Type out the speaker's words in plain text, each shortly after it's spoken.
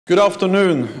Good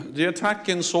afternoon. The attack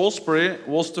in Salisbury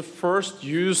was the first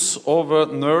use of a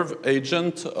nerve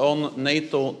agent on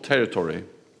NATO territory.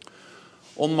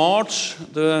 On March,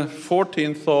 the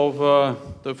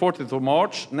 14th of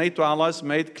March, NATO allies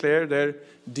made clear their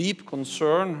deep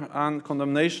concern and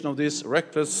condemnation of this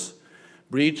reckless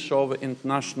breach of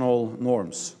international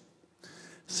norms.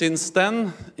 Since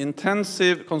then,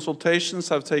 intensive consultations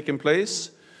have taken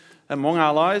place among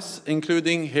allies,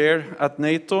 including here at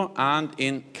NATO and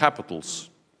in capitals.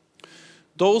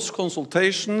 Those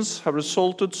consultations have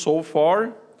resulted so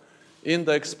far in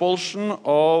the expulsion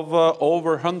of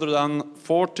over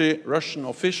 140 Russian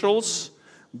officials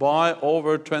by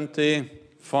over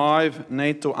 25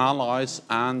 NATO allies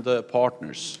and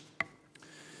partners.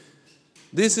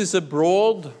 This is a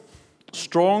broad,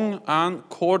 strong and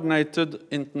coordinated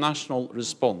international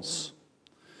response.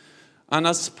 And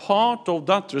as part of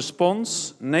that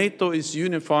response, NATO is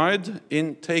unified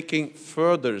in taking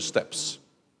further steps.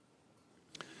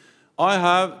 I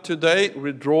have today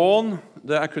withdrawn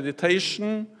the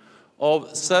accreditation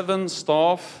of 7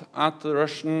 staff at the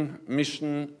Russian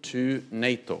mission to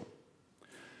NATO.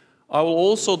 I will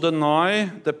also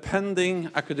deny the pending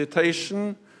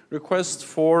accreditation request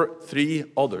for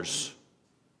 3 others.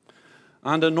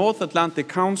 And the North Atlantic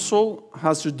Council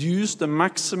has reduced the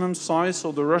maximum size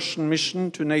of the Russian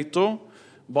mission to NATO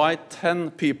by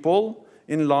 10 people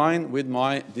in line with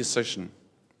my decision.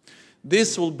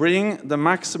 This will bring the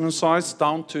maximum size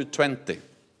down to 20.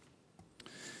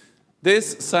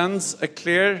 This sends a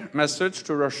clear message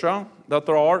to Russia that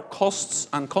there are costs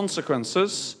and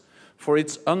consequences for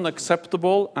its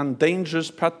unacceptable and dangerous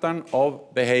pattern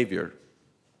of behavior.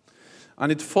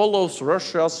 And it follows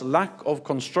Russia's lack of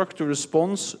constructive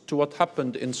response to what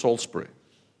happened in Salisbury.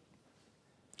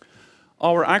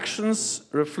 Our actions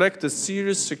reflect the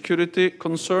serious security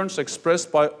concerns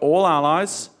expressed by all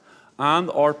allies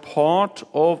and are part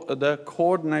of the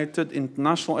coordinated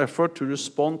international effort to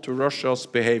respond to Russia's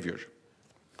behavior.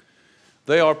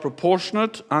 They are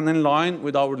proportionate and in line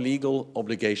with our legal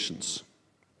obligations.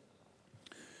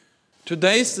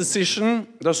 Today's decision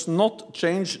does not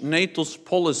change NATO's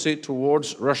policy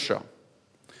towards Russia.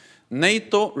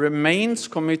 NATO remains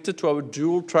committed to our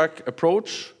dual-track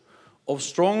approach of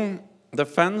strong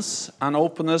defense and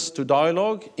openness to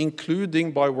dialogue,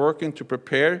 including by working to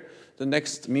prepare the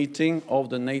next meeting of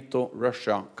the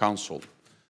NATO-Russia Council.